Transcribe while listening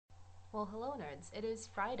Well, hello nerds. It is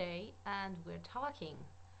Friday and we're talking.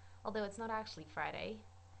 Although it's not actually Friday.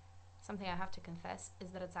 Something I have to confess is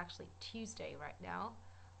that it's actually Tuesday right now,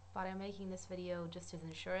 but I'm making this video just as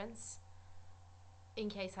insurance in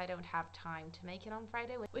case I don't have time to make it on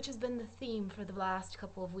Friday, which has been the theme for the last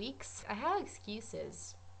couple of weeks. I have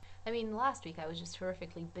excuses. I mean, last week I was just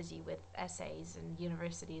horrifically busy with essays and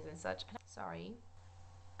universities and such. Sorry.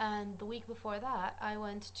 And the week before that, I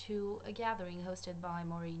went to a gathering hosted by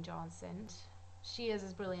Maureen Johnson. She is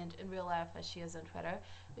as brilliant in real life as she is on Twitter,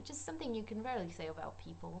 which is something you can rarely say about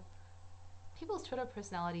people. People's Twitter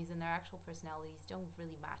personalities and their actual personalities don't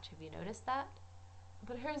really match, have you noticed that?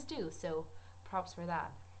 But hers do, so props for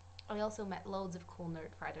that. I also met loads of cool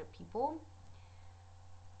Nerdfighter people,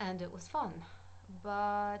 and it was fun.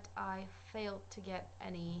 But I failed to get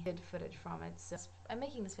any good footage from it, so I'm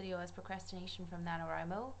making this video as procrastination from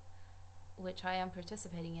NaNoWriMo, which I am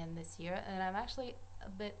participating in this year, and I'm actually a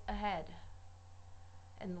bit ahead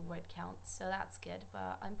in the word count, so that's good,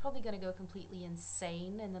 but I'm probably gonna go completely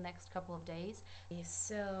insane in the next couple of days.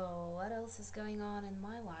 So what else is going on in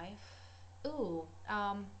my life? Ooh,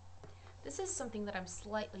 this is something that I'm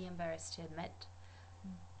slightly embarrassed to admit,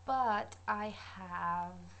 but I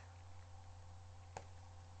have...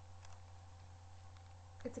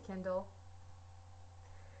 It's a Kindle.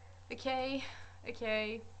 Okay.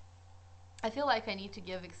 I feel like I need to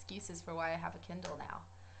give excuses for why I have a Kindle now.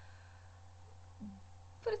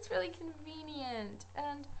 But it's really convenient,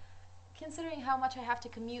 and considering how much I have to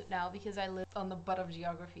commute now because I live on the butt of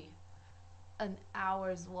geography, an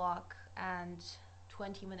hour's walk and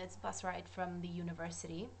 20 minutes bus ride from the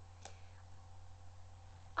university,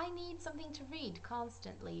 I need something to read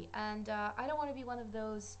constantly, and I don't want to be one of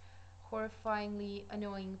those horrifyingly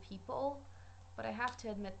annoying people, but I have to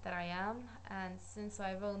admit that I am, and since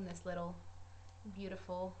I've owned this little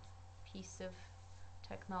beautiful piece of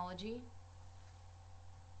technology,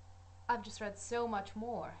 I've just read so much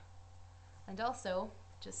more. And also,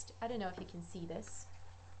 I don't know if you can see this.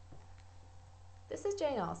 This is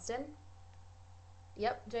Jane Austen.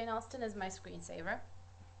 Yep, Jane Austen is my screensaver.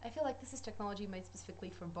 I feel like this is technology made specifically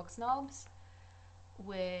for book snobs,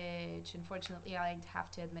 which unfortunately I have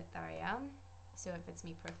to admit that I am, so it fits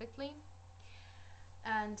me perfectly.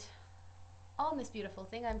 And on this beautiful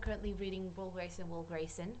thing, I'm currently reading Will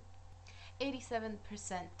Grayson, 87%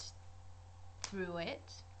 through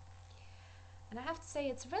it, and I have to say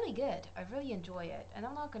it's really good. I really enjoy it, and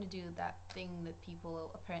I'm not going to do that thing that people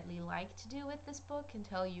apparently like to do with this book and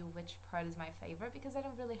tell you which part is my favorite, because I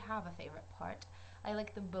don't really have a favorite part. I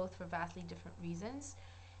like them both for vastly different reasons.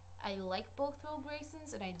 I like both Will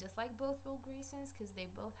Graysons and I dislike both Will Graysons because they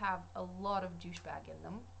both have a lot of douchebag in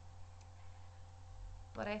them.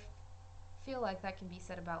 But I feel like that can be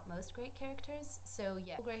said about most great characters. So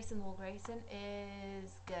yeah, Will Grayson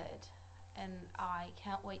is good. And I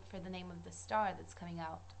can't wait for the Name of the Star that's coming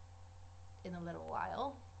out in a little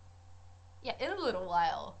while. Yeah, in a little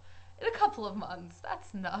while. In a couple of months.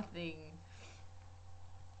 That's nothing.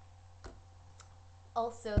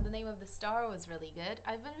 Also, The Name of the Star was really good.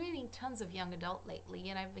 I've been reading tons of young adult lately,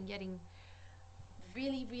 and I've been getting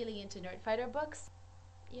really into Nerdfighter books.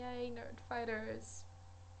 Yay, Nerdfighters.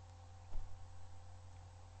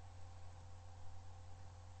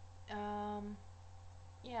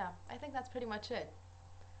 Yeah, I think that's pretty much it.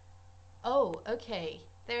 Oh, okay.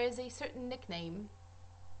 There is a certain nickname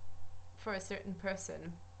for a certain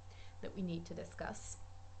person that we need to discuss.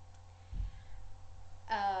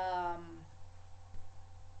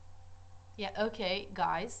 Yeah, okay,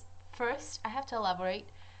 guys. First, I have to elaborate.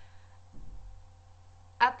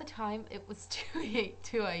 At the time, it was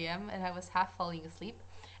 2 a.m. and I was half falling asleep,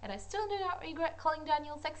 and I still do not regret calling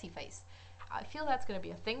Daniel sexy face. I feel that's going to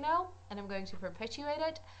be a thing now, and I'm going to perpetuate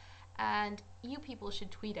it, and you people should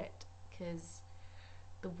tweet it, because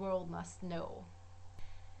the world must know.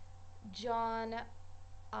 John,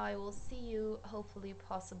 I will see you, hopefully,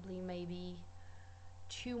 possibly, maybe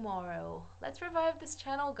tomorrow. Let's revive this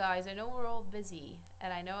channel, guys. I know we're all busy,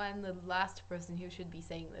 and I know I'm the last person who should be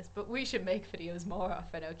saying this, but we should make videos more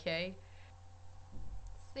often, okay?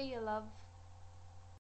 See you, love.